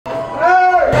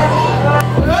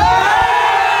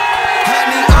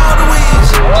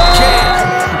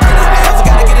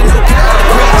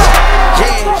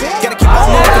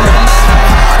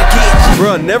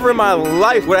but never in my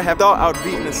life would I have thought I would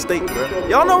be in the state, bro.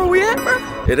 Y'all know where we at, bro?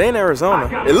 It ain't Arizona.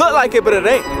 It looked like it, but it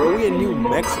ain't, bro. We in New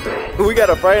Mexico. We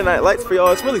got a Friday Night Lights for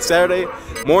y'all. It's really Saturday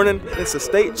morning. It's a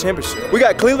state championship. We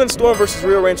got Cleveland Storm versus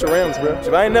Rio Rancho Rams, bro.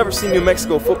 I ain't never seen New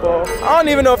Mexico football. I don't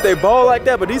even know if they ball like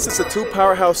that, but these are the two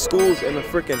powerhouse schools in the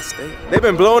freaking state. They've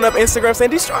been blowing up Instagram saying,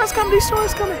 Deestroying's coming,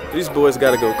 Deestroying's coming. These boys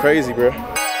gotta go crazy, bro.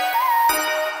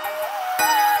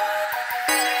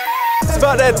 It's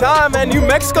about that time, man. New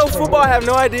Mexico football, I have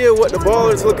no idea what the ball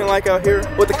is looking like out here,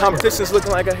 what the competition is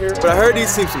looking like out here, but I heard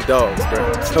these teams some dogs,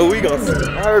 bro. So we gonna see.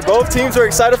 I heard both teams are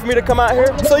excited for me to come out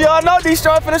here. So y'all know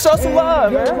Deestroying finna show some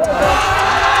love, man.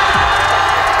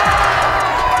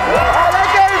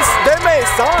 They made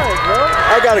signs, bro.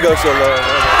 I gotta go show love,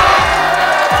 man.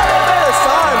 They made a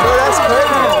sign, bro. That's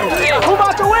crazy. Who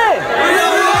about to win?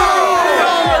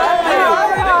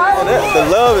 The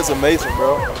love is amazing,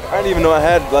 bro. I didn't even know I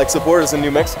had like supporters in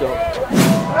New Mexico.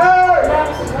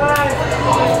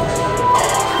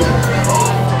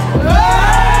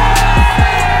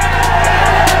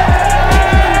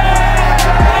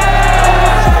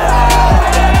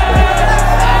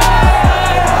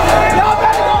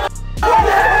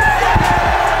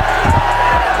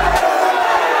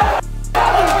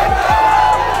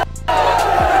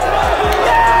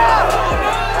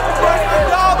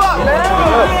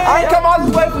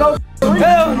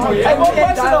 Hey, one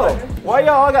question though. Why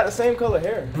y'all all got the same color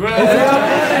hair? I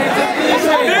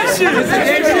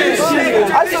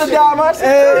should have dyed my shit.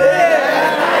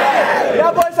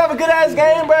 Y'all boys have a good ass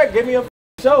game, bro. Give me a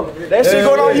show. That shit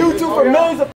going on YouTube for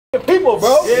millions of people,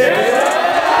 bro.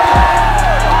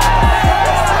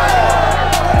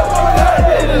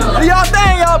 Do y'all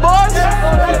think, y'all boys?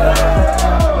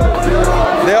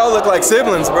 They all look like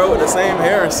siblings, bro, with the same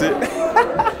hair and shit.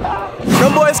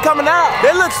 Them boys coming out.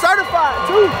 They look certified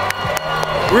too.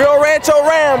 Rio Rancho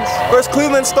Rams versus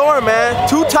Cleveland Storm, man.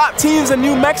 Two top teams in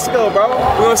New Mexico, bro.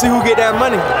 We're gonna see who get that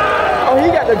money. Oh,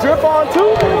 he got the drip on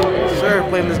too? Sure,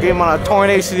 playing this game on a torn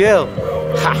ACL.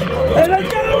 Ha. Hey, let's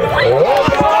go!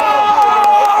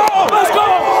 Let's go!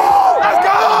 Let's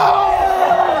go!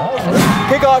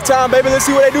 Kickoff time, baby. Let's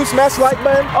see what they do. Smash the like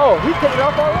button. Oh, he kicked it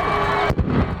off already?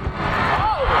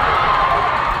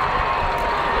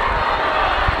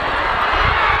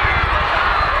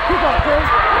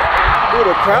 Ooh,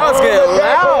 the crowd's getting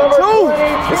loud too.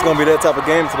 It's gonna be that type of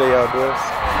game today, y'all boys.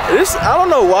 I don't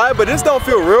know why, but this don't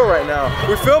feel real right now.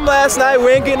 We filmed last night, we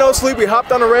ain't getting no sleep. We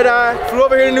hopped on the red eye, flew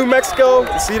over here to New Mexico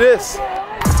to see this.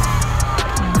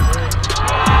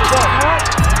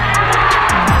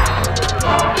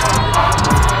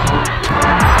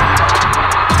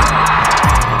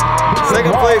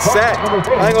 Second place sack.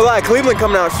 I ain't gonna lie, Cleveland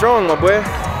coming out strong, my boy.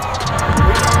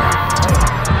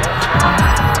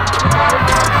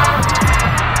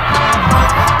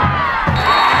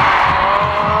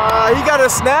 He got to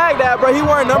snag that, bro. He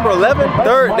wearing number 11.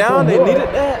 Third down, they needed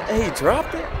that. And he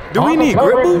dropped it. Do we need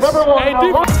grip boost? Hey,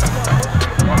 dude.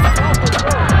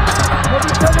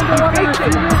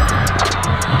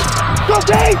 Go,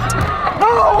 Dave!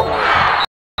 No!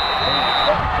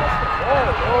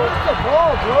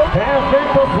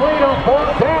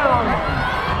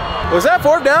 Was that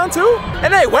fourth down too?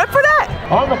 And they went for that?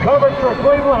 On the coverage for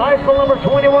Cleveland High School number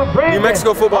 21, Brandon. New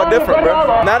Mexico football different,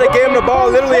 bro. Now they gave him the ball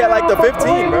literally at like the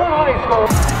 15, bro.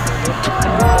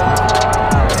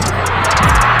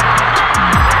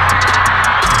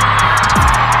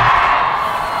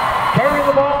 Carrying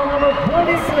the ball, number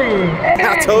 23.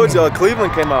 I told y'all,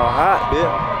 Cleveland came out hot,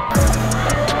 bitch.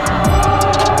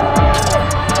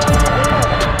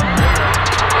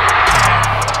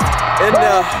 In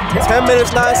 10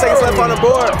 minutes, 9 seconds left on the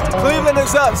board. Cleveland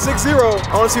is up 6-0.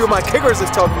 I want to see what my kickers is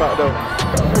talking about, though.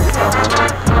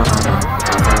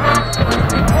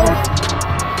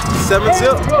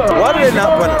 7-0. Why did they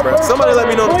not punt it, bro? Somebody let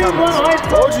me know in the comments.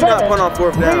 Why would you not punt on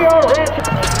fourth down?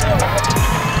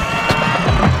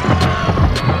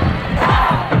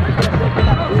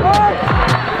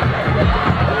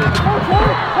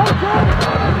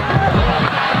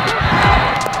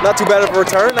 Not too bad of a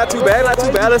return, not too bad, not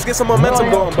too bad. Let's get some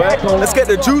momentum going, boy. Let's get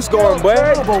the juice going, boy.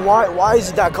 But why is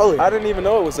it that color? I didn't even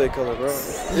know it was that color, bro.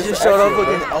 You just showed up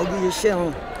looking ugly as shit,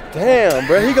 huh? Damn,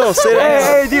 bro, he gonna say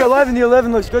that. Hey, the 11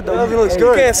 looks good though. 11 looks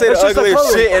good. You can't say the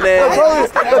ugliest shit and then.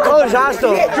 The color's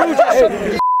hostile.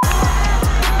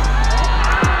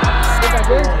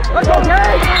 Let's go,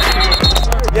 Jay!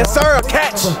 Yes, sir, a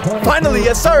catch. Finally,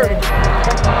 yes, sir.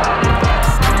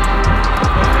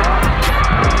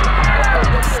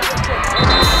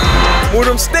 Move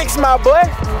them sticks, my boy.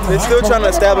 They're still trying to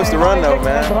establish the run though,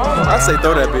 man. I say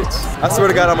throw that bitch. I swear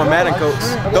to God, I'm a Madden coach.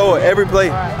 Throw it every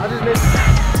play.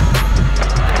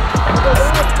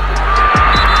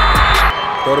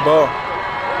 Throw the ball.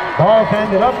 Ball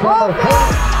handed up to number 20.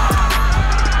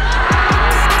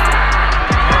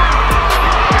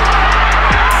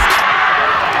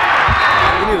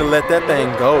 We need to let that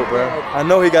thing go, bro. I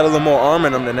know he got a little more arm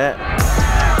in him than that.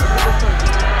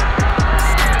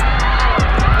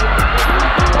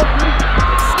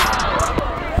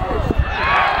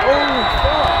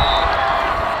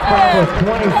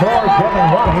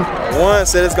 One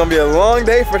said it's gonna be a long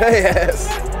day for their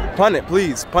ass. Punt it,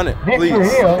 please. Punt it, please.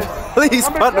 Please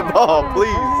punt the ball, please.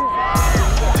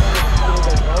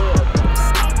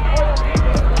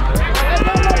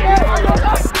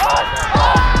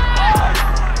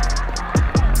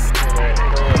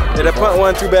 Yeah, that punt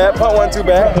one too bad. Punt one too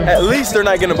bad. At least they're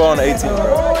not getting the ball on the 18.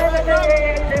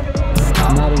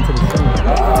 Not into the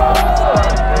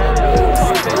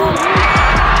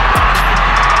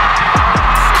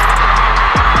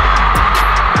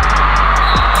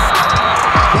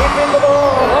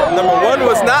Number 1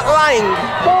 was not lying.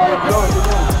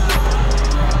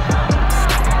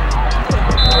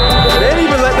 They didn't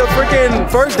even let the freaking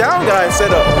first down guy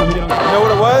set up. You know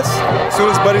what it was? As soon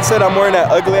as Buddy said, I'm wearing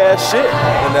that ugly ass shit,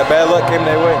 and that bad luck came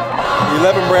their way. The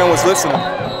 11 brand was listening.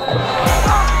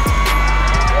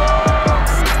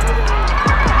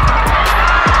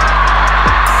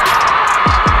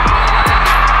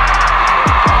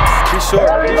 He's short.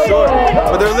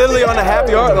 But they're literally on the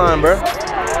half-yard line, bro.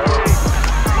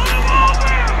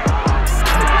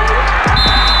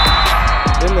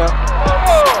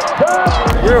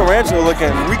 Real Rancho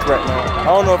looking weak right now. I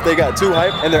don't know if they got too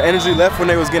hype and their energy left when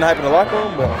they was getting hype in the locker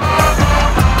room, but.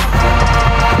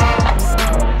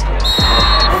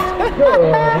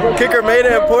 Kicker made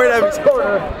it and pointed at me.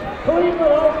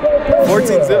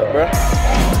 14 zip, bro.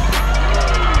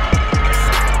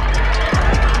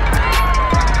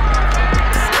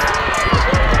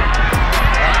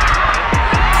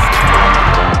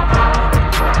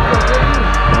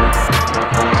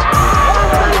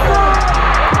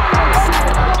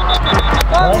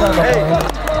 Hey,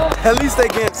 at least they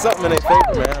get something in their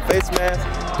favor, man. Face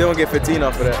mask, they don't get 15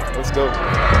 off of that. Let's go.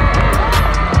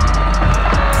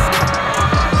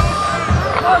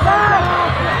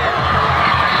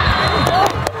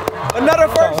 Another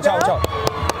first down.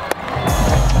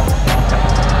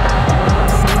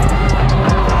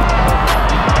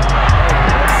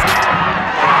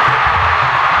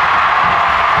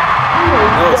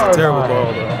 That was a terrible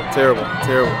ball, bro. Terrible.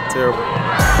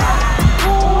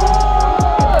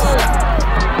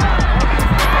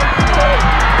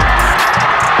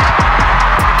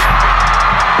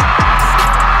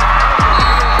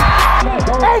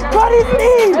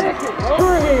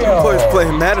 Boy's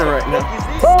playing Madden right now.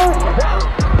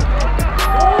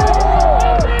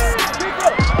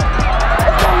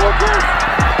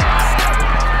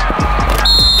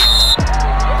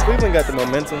 Cleveland got the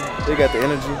momentum, they got the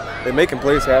energy, they're making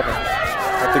plays happen.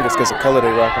 I think it's because of color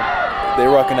they rocking. They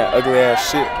rocking that ugly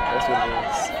ass shit. That's what it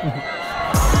is.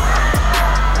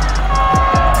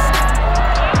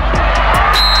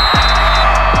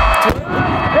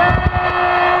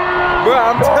 Bro,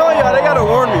 I'm telling y'all, they gotta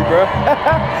warn me, bro.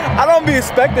 I don't be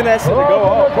expecting that shit to go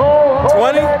off.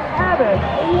 20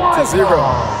 to 0.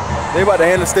 They about to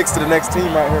hand the sticks to the next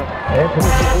team right here.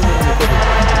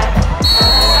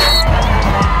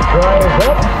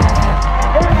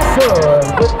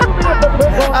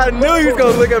 I knew he was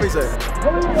gonna look at me and say,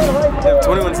 yeah,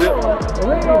 21 zip.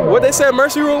 What they said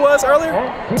mercy rule was earlier?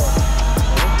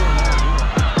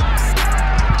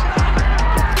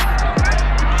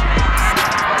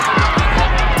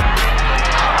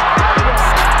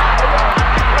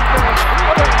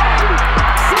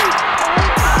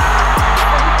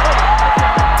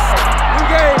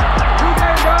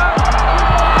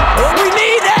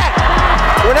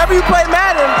 Whenever you play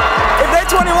Madden, if they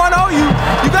 21-0 you,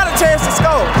 you got a chance to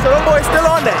score. So them boys still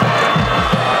on that.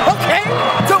 Okay,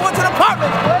 took one to the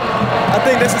apartment. I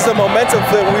think this is a momentum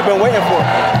flip we've been waiting for.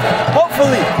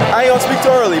 Hopefully, I ain't gonna speak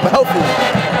too early, but hopefully.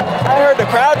 I heard the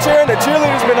crowd cheering, the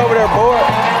cheerleaders been over there bored.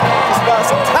 It's about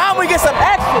some time we get some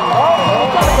action.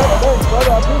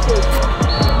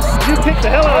 You kicked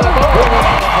the hell out of the ball.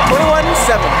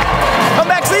 21-7.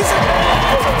 Comeback season.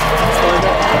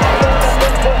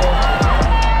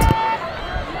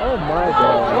 Oh my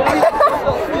God.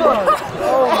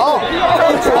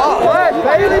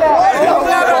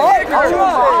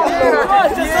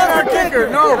 Just let our kicker.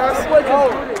 No.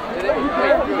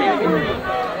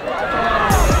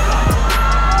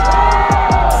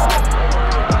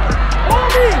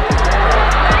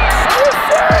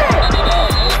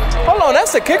 Hold on,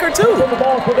 that's a kicker too.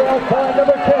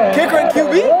 Kicker and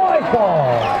QB?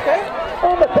 Okay.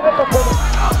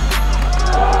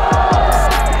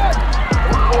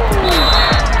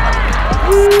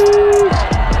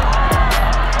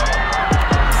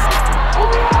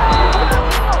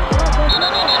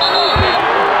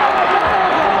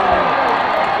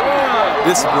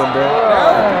 discipline,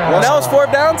 bro. Now it's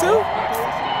 4th down too?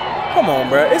 Come on,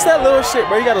 bro. It's that little shit,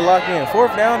 bro. You gotta lock in.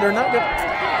 4th down, they're not gonna.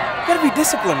 You gotta be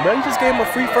disciplined, bro. You just gave him a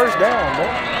free 1st down, bro.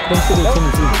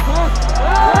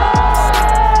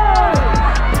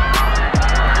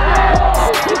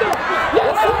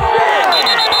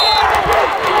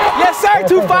 Yes, sir.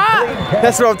 2-5.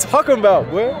 That's what I'm talking about,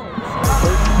 boy.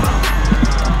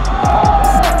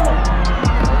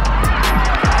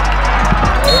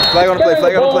 Flag on the play,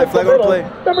 flag on the play, flag on the play.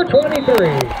 Number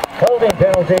 23. Holding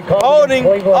penalty. Holding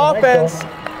offense.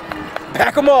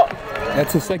 Pack them up.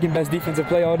 That's the 2nd best defensive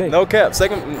play all day. No cap.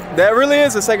 That really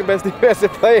is the 2nd best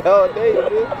defensive play all day.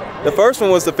 Dude. The first one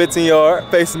was the 15-yard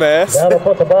face mask. That'll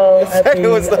put the ball The second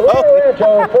was the edge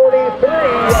on 43.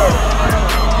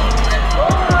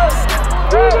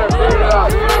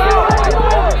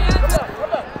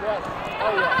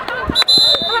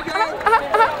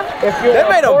 They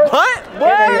made a punt,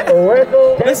 boy.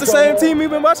 This the same team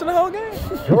we've been watching the whole game.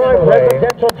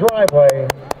 Residential driveway.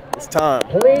 It's time.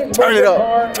 Please Turn it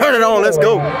up. Turn it on. Let's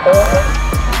go.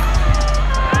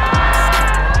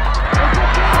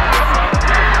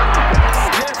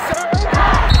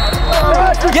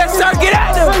 Yes, sir. Get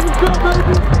at them.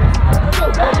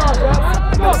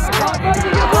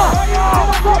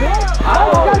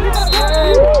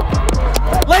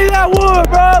 Lay that wood,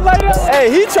 bro. Lay that. Hey,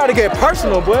 he tried to get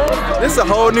personal, boy. This is a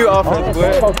whole new offense,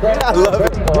 boy. I love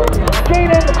it.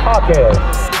 Jaden Hawkins.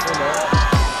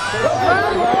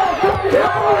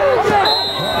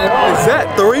 Is that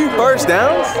 3 first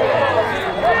downs?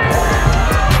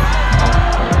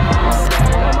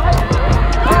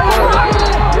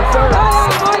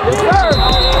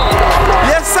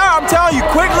 Yes, sir. I'm telling you,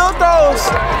 quick little throws.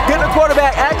 Get the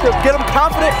quarterback active. Get him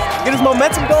confident. Get his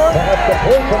momentum going.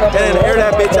 And then air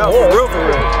that bitch out for real, for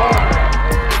real.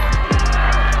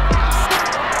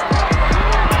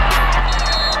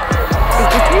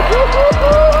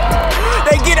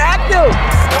 They get active.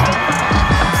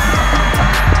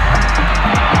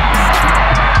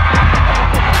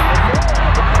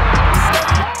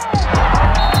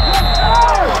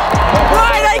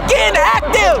 Right, they getting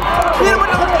active.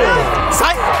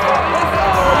 Sight.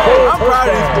 I'm proud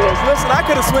of these boys. Listen, I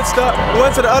could have switched up,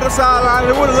 went to the other sideline.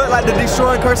 It would have looked like the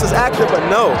Deestroying curse is active, but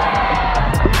no.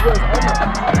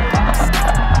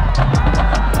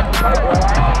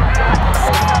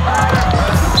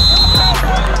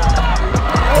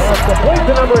 Complete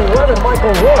to number 11,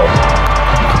 Michael Wood.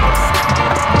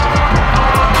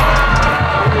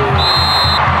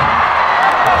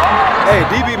 Hey,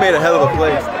 DB made a hell of a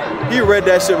play. He read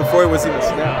that shit before it was even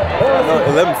snapped. I know,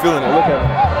 11 feeling it. Look at him.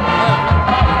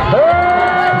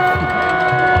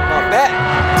 Not bad.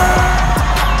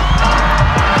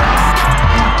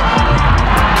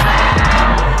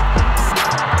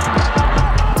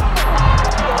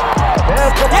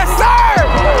 Yes, sir!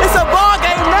 It's a ball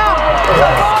game now. It's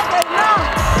a ball game now.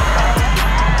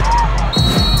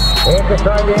 And just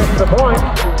trying to answer the point.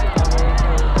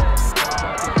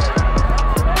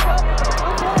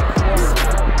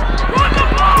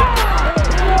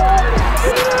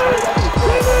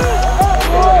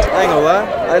 I ain't gonna lie,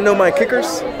 I know my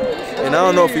kickers, and I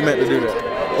don't know if he meant to do that.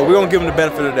 But we're gonna give him the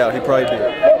benefit of the doubt. He probably did.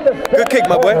 Good kick,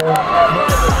 my boy.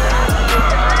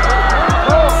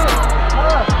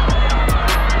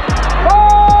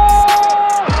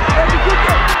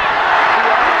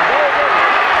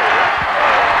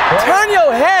 Turn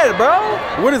your head, bro.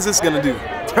 What is this gonna do?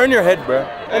 Turn your head, bro.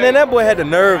 And then that boy had the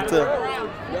nerve to.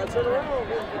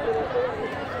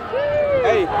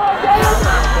 Hey.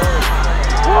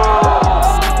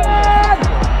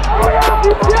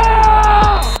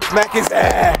 Smack his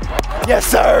ass. Yes,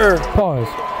 sir. Pause.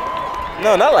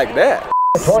 No, not like that.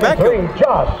 Smack him.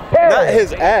 Josh Not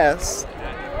his ass.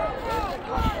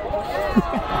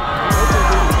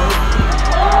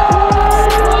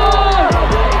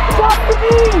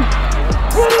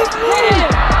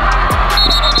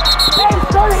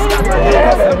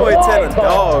 That boy 10 a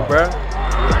dog, bro.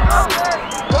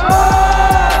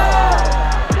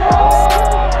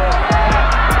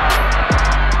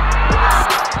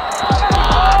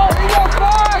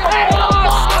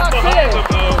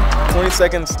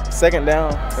 Seconds, 2nd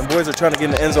down, and boys are trying to get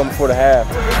in the end zone before the half.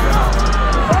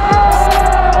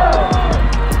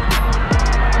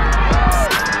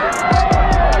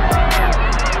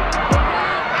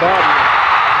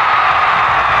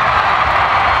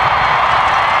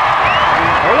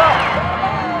 Hold up.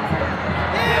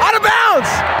 Out of bounds!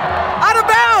 Out of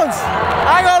bounds! I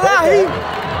ain't gonna lie, he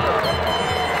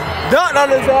dunked on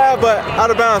his ass, but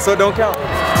out of bounds, so it don't count.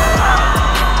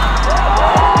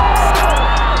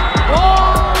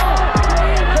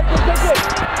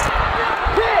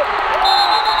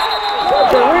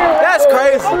 That's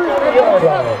crazy. Pick!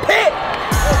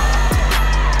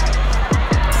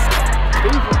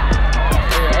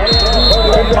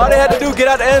 All they had to do, get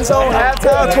out the end zone,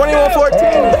 halftime,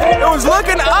 21-14. It was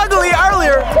looking ugly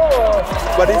earlier,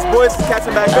 but these boys is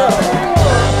catching back up.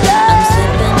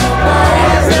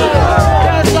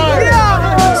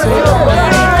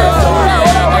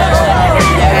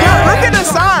 Look at the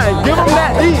sign, give them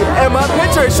that D, and my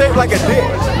picture is shaped like a dick.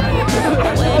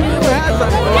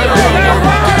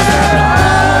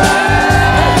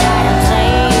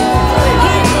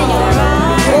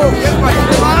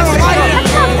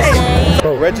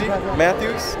 Reggie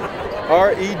Matthews,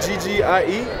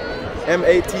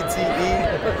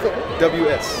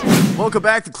 REGGIEMATTEWS. Welcome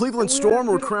back. The Cleveland Storm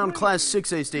were crowned Class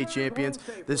 6A state champions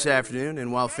this afternoon,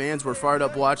 and while fans were fired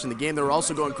up watching the game, they were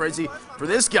also going crazy for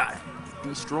this guy,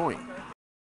 Deestroying.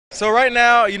 So right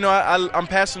now, you know, I'm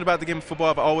passionate about the game of football.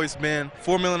 I've always been.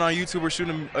 4 million on YouTube. We're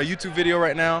shooting a YouTube video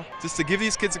right now just to give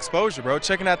these kids exposure, bro.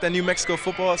 Checking out that New Mexico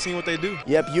football, seeing what they do.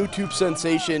 Yep, YouTube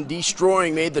sensation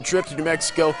Deestroying made the trip to New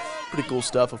Mexico. Pretty cool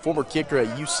stuff. A former kicker at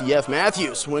UCF,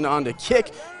 Matthews, went on to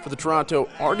kick for the Toronto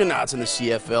Argonauts in the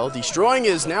CFL. Deestroying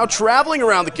is now traveling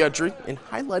around the country and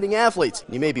highlighting athletes.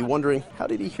 You may be wondering, how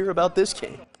did he hear about this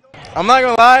game? I'm not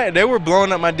gonna lie, they were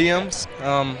blowing up my DMs.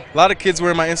 A lot of kids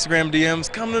were in my Instagram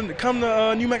DMs. Come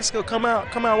to New Mexico, come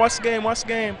out, watch the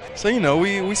game. So you know,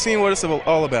 we seen what it's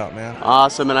all about, man.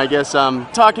 Awesome, and I guess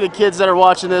talking to kids that are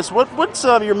watching this, what's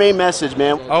your main message,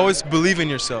 man? Always believe in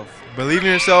yourself. Believe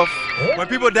in yourself. When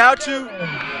people doubt you,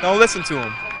 don't listen to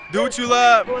them. Do what you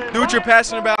love, do what you're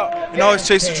passionate about, and always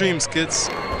chase your dreams, kids.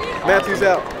 Matthews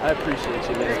out. I appreciate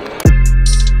you, man.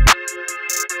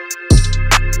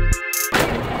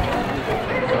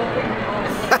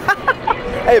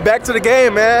 Hey, back to the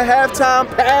game, man. Halftime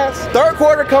pass. Third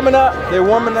quarter coming up. They're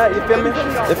warming up, you feel me?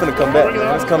 They're finna come back,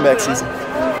 man. It's comeback season.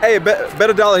 Hey, bet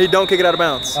 $1 he don't kick it out of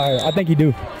bounds. All right, I think he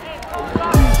do.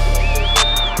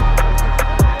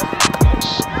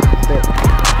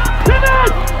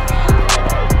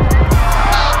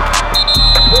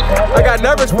 I got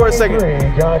nervous for a second,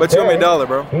 but you owe me $1,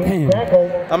 bro.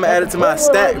 I'm gonna add it to my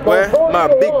stack, boy. My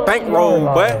big bankroll,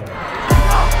 boy.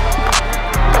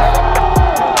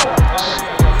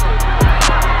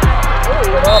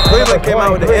 Cleveland came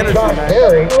out with the energy, man.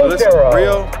 Listen,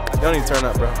 real, you don't need to turn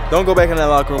up, bro. Don't go back in that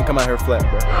locker room, come out here flat,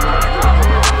 bro.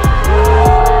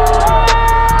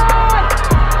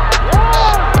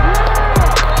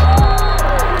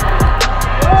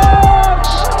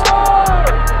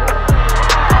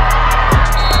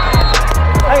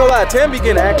 I ain't gonna lie, 10 be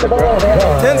getting active, bro.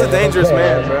 10's a dangerous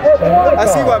man, bro. I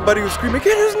see why Buddy was screaming,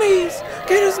 get his knees,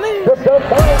 get his knees.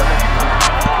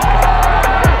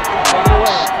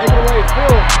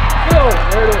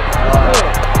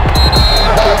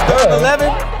 It's 3rd and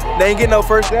 11. They ain't getting no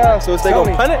first down, so it's they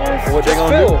gonna punt it. Or what they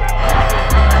gonna do?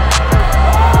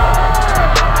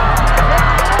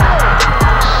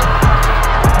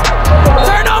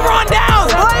 Turnover on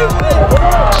downs, boy!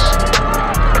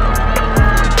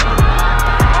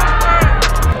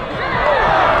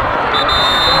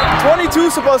 22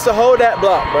 supposed to hold that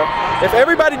block, bro. If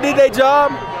everybody did their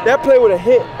job, that play would have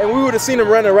hit, and we would have seen him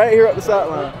running right here up the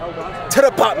sideline to the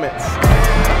apartments.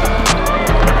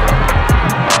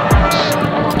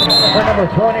 For number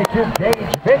 22,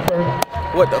 Gage Bickford.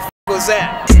 What the f was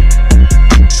that?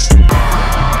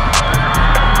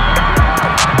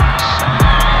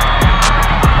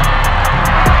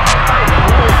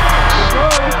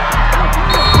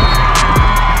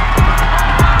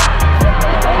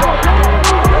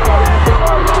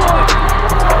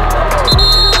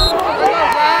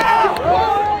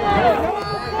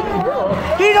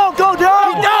 He don't go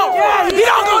down. He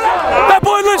don't go down. That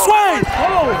boy lifts weight.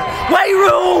 Weight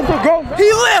room.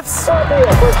 He lifts.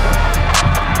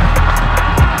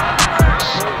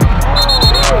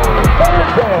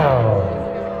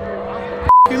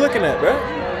 What you looking at, bro?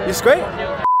 You straight?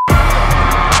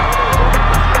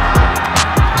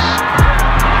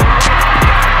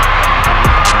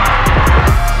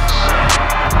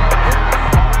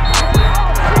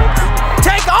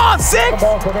 Take off, Sick.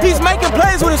 He's making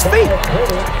plays with his feet.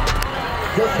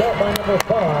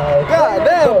 God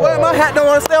damn, boy, my hat don't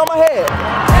want to stay on my head.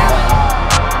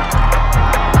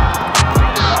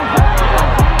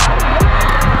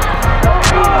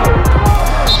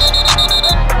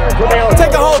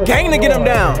 Take a whole gang to get him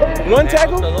down. One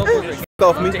tackle? F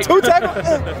off me. Two tackle?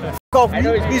 F off me.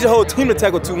 He's a whole team to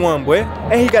tackle 2-1, boy.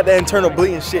 And he got that internal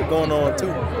bleeding shit going on,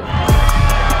 too.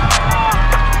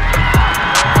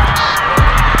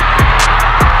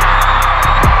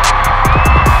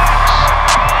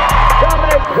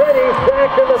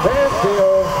 To the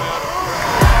backfield.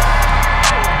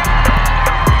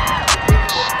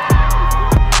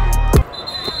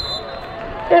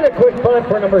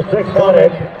 for number 6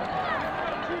 footage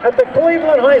at the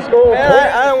Cleveland High School.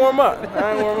 Man, I didn't warm up.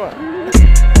 I didn't warm up.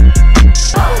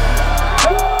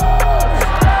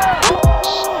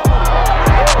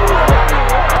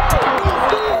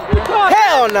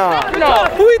 Hell no. No.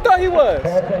 Who he thought he was?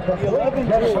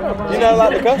 You not allowed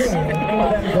to cuss?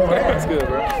 That's good,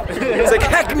 bro. It's like,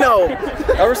 heck no.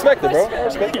 I respect it, bro. I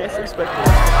respect it. I respect it.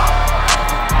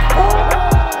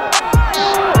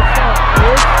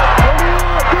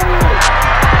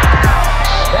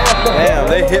 Damn,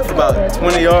 they hit for about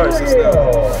 20 yards just now.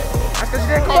 That's because you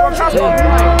didn't call on top of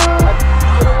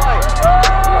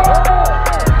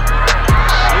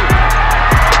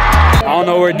I don't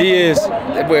know where D is.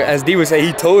 As D would say,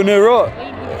 he toting it up.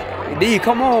 D,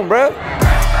 come on, bro.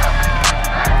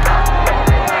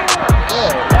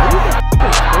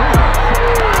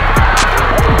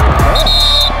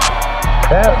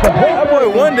 That boy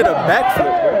one did a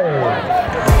backflip, bro.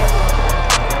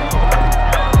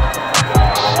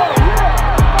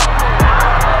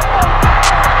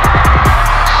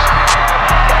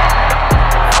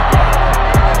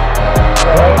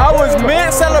 I was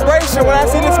mid-celebration when I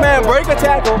see this man break a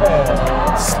tackle,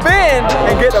 spin,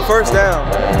 and get the first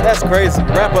down. That's crazy.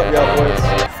 Wrap up, y'all boys.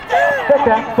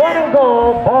 Second, final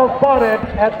goal, ball spotted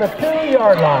at the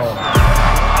 2-yard line.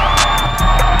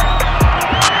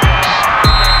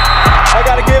 I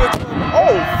gotta give it to him.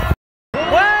 Oh,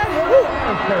 what?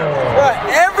 Bro,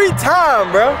 every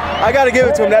time, bro. I gotta give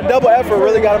it to him. That double effort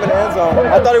really got him in the end zone.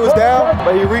 I thought he was down,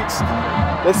 but he reached.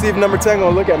 Let's see if number 10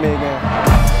 gonna look at me again.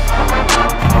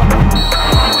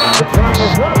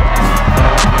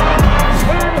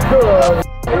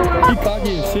 He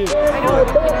cocky as shit.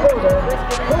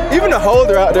 Even the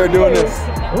holder out there doing this.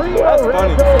 That's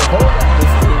funny.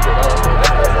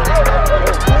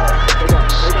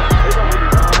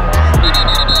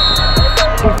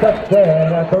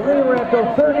 Touchdown at the Rio Rancho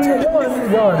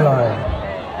 31-yard line.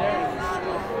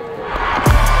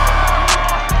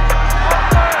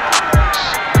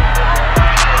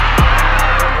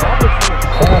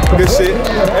 Good shit.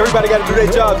 Everybody got to do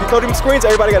their jobs. You throw them screens,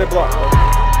 everybody got to block.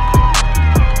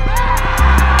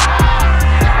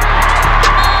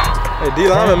 Hey, D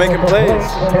lineman making plays.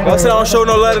 I said I don't show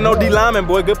no letter, no D lineman,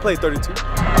 boy. Good play, 32.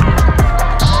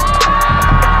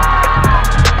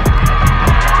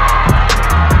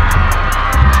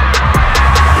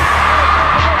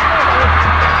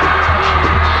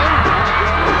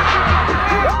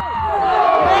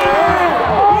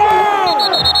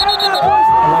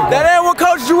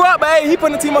 You up, man. He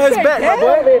putting the team on his back, my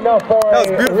boy. That was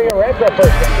beautiful.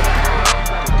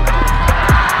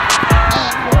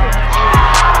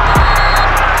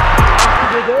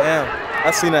 Damn,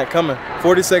 I seen that coming.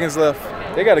 40 seconds left.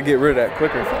 They got to get rid of that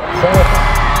quicker.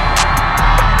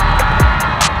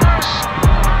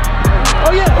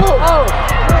 Oh, yeah. Oh.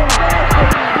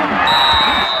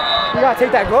 You got to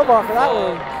take that glove off for that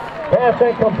one. Pass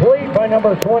incomplete by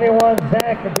number 21,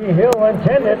 Zach D. Hill,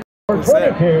 intended.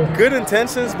 22. Good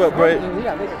intentions, but bro, I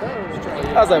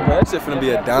was like, bro, that shit finna be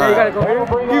a dime.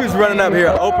 He was running up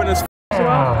here, open as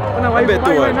I bet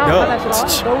through a duck.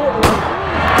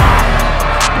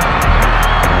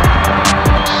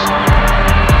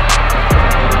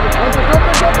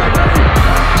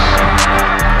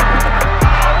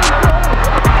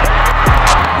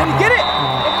 Did he get it?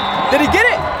 Did he get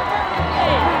it?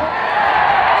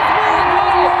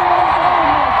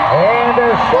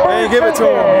 Hey, give it to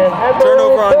him.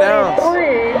 Turnover on downs.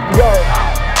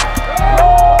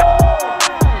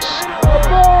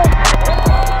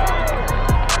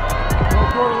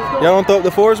 Y'all don't throw up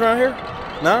the fours around here?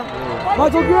 No?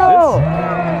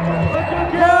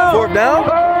 Fourth down?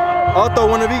 I'll throw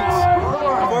one of each.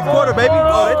 Fourth quarter, baby.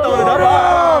 Oh, they throwing it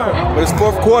up. But it's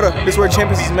fourth quarter. This is where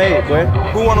champions is made, boy.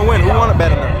 Who want to win? Who want it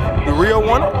better than? Do Rio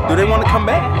want it? Do they want to come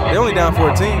back? They only down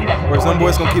 14. Where some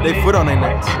boys gonna keep their foot on their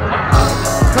necks.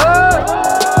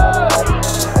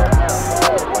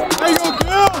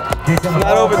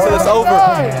 Not over till it's over.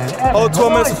 Oh,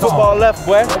 12 minutes of football left,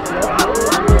 boy.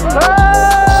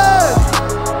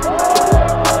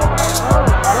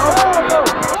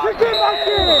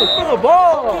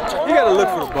 You gotta look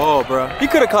for the ball, bro. He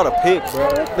could have caught a pick,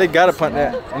 bro. They gotta punt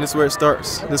that. And this is where it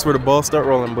starts. This is where the ball start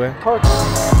rolling, boy.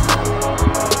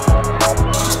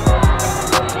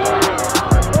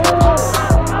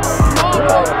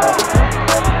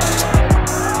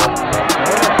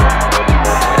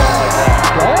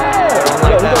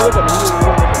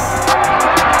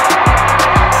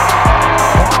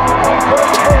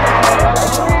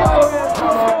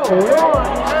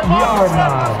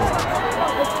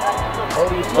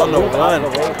 On the one.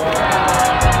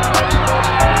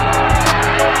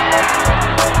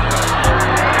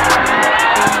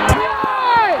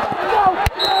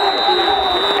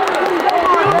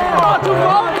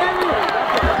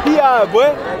 God,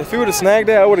 boy. If he would have snagged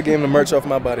that, I would have gave him the merch off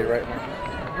my body right now.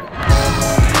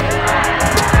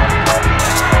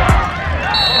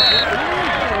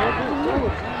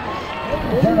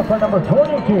 For number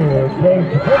 22,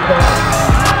 James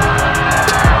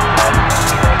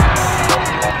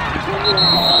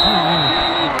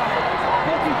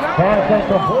Pass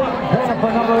incomplete.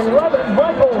 For number 11,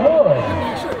 Michael Wood.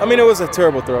 I mean, it was a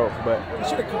terrible throw, but.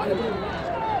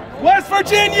 West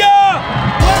Virginia!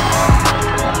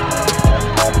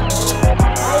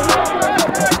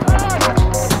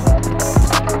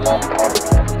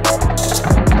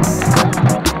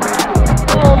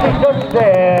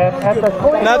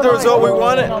 Not the result we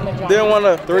wanted. Didn't want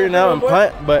to 3 and out and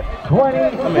punt, but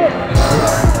I mean.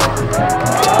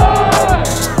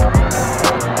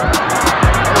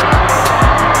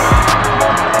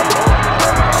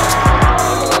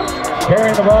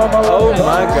 Carrying the ball. Oh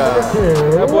my God.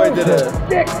 That boy did a.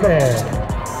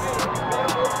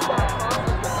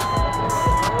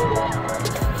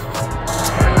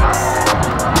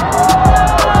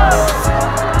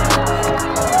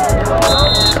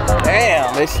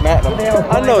 Damn, they smacked him.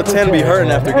 I know 10 be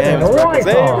hurting after games, because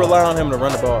they rely on him to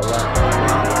run the ball a lot.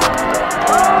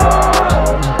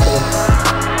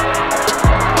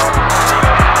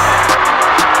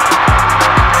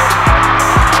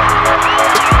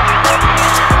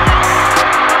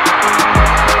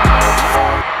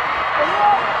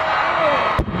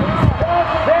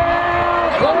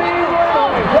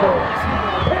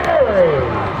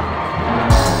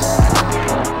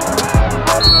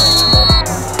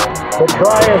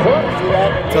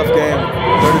 Tough game,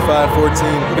 35-14.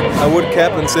 I would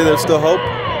cap and say there's still hope,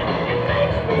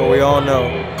 but we all know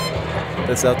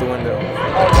that's out the window.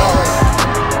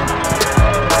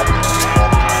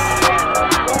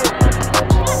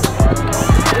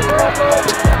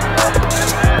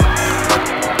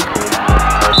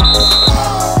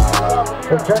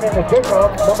 Returning the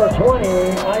kickoff, number 20,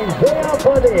 Isaiah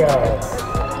Padilla.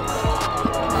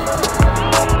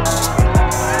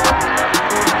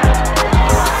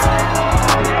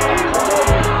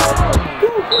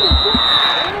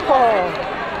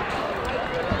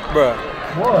 Bruh,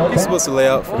 he's supposed to lay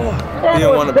out for them. He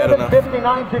didn't want to bet enough. He didn't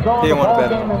want to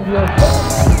bet enough.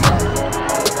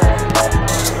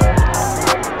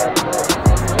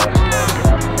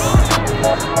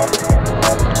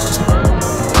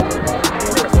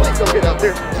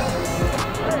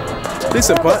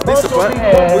 Decent punt, decent punt.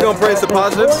 We're going to praise the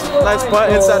positives. Nice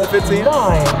punt inside the 15.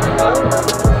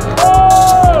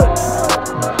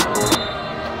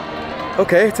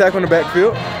 Okay, tackle in the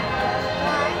backfield.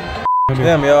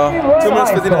 Damn, y'all. 2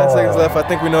 minutes, 59 seconds left. I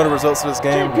think we know the results of this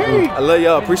game. I love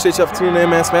y'all. Appreciate y'all for tuning in,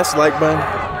 man. Smash the like button.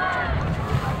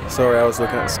 Sorry, I was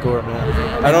looking at the score,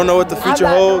 man. I don't know what the future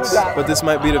holds, but this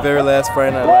might be the very last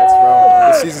Friday Night Lights,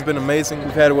 bro. This season's been amazing.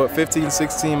 We've had, what, 15,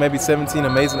 16, maybe 17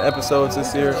 amazing episodes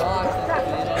this year.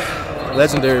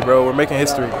 Legendary, bro. We're making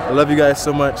history. I love you guys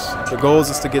so much. The goal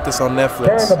is to get this on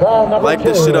Netflix. Like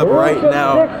this shit up right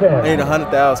now. I need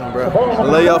 100,000, bro. I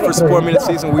love y'all for supporting me this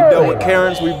season. We've dealt with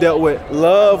Karens. We've dealt with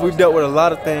love. We've dealt with a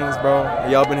lot of things, bro.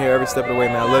 Y'all been here every step of the way,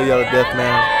 man. I love y'all to death,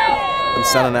 man. I'm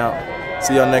signing out.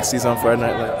 See y'all next season on Friday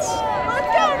Night Lights.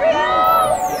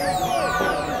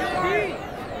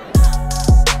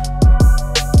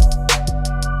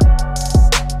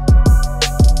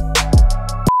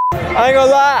 I ain't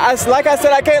gonna lie, like I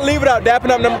said, I can't leave without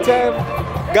dapping up number 10.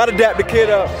 Gotta dap the kid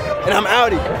up, and I'm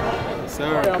outie.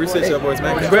 Sir, appreciate y'all boys,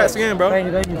 man. Congrats again, bro.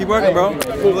 Thank you. Keep working, bro.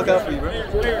 We'll look out for you, bro.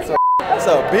 What's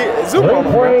up, big? Zoom on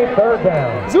him, bro. Third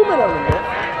down. Zoom in on him, man.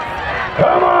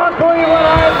 Come on, Cleveland.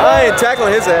 I ain't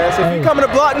tackling his ass. If you coming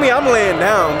to block me, I'm laying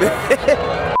down,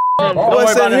 man. Boy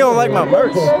said he don't like my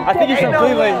merch. I think he's from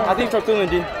Cleveland. I think he's from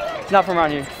Cleveland, dude. He's not from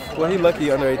around here. Well, he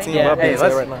lucky under 18. Yeah, hey,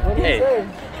 right now.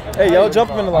 Hey, y'all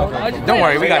jump him in the locker room. Don't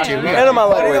worry, we got you. And in my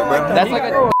lightweight, bro. That's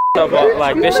like a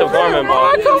like Bishop Gorman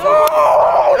ball. Come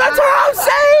on, that's what I'm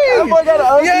saying. That boy got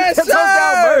a yes, 10 toes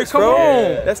down merch, bro. Come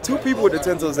on. That's 2 people with the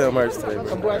 10 toes down merch today,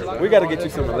 bro. We gotta get you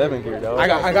some 11 gear, dog.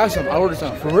 I got some. I ordered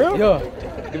some. For real? Yeah.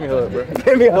 Give me a hug, bro.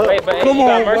 Give me a hug. Wait, but come you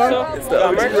on, got merch, though? It's the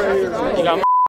OG right here. You got merch?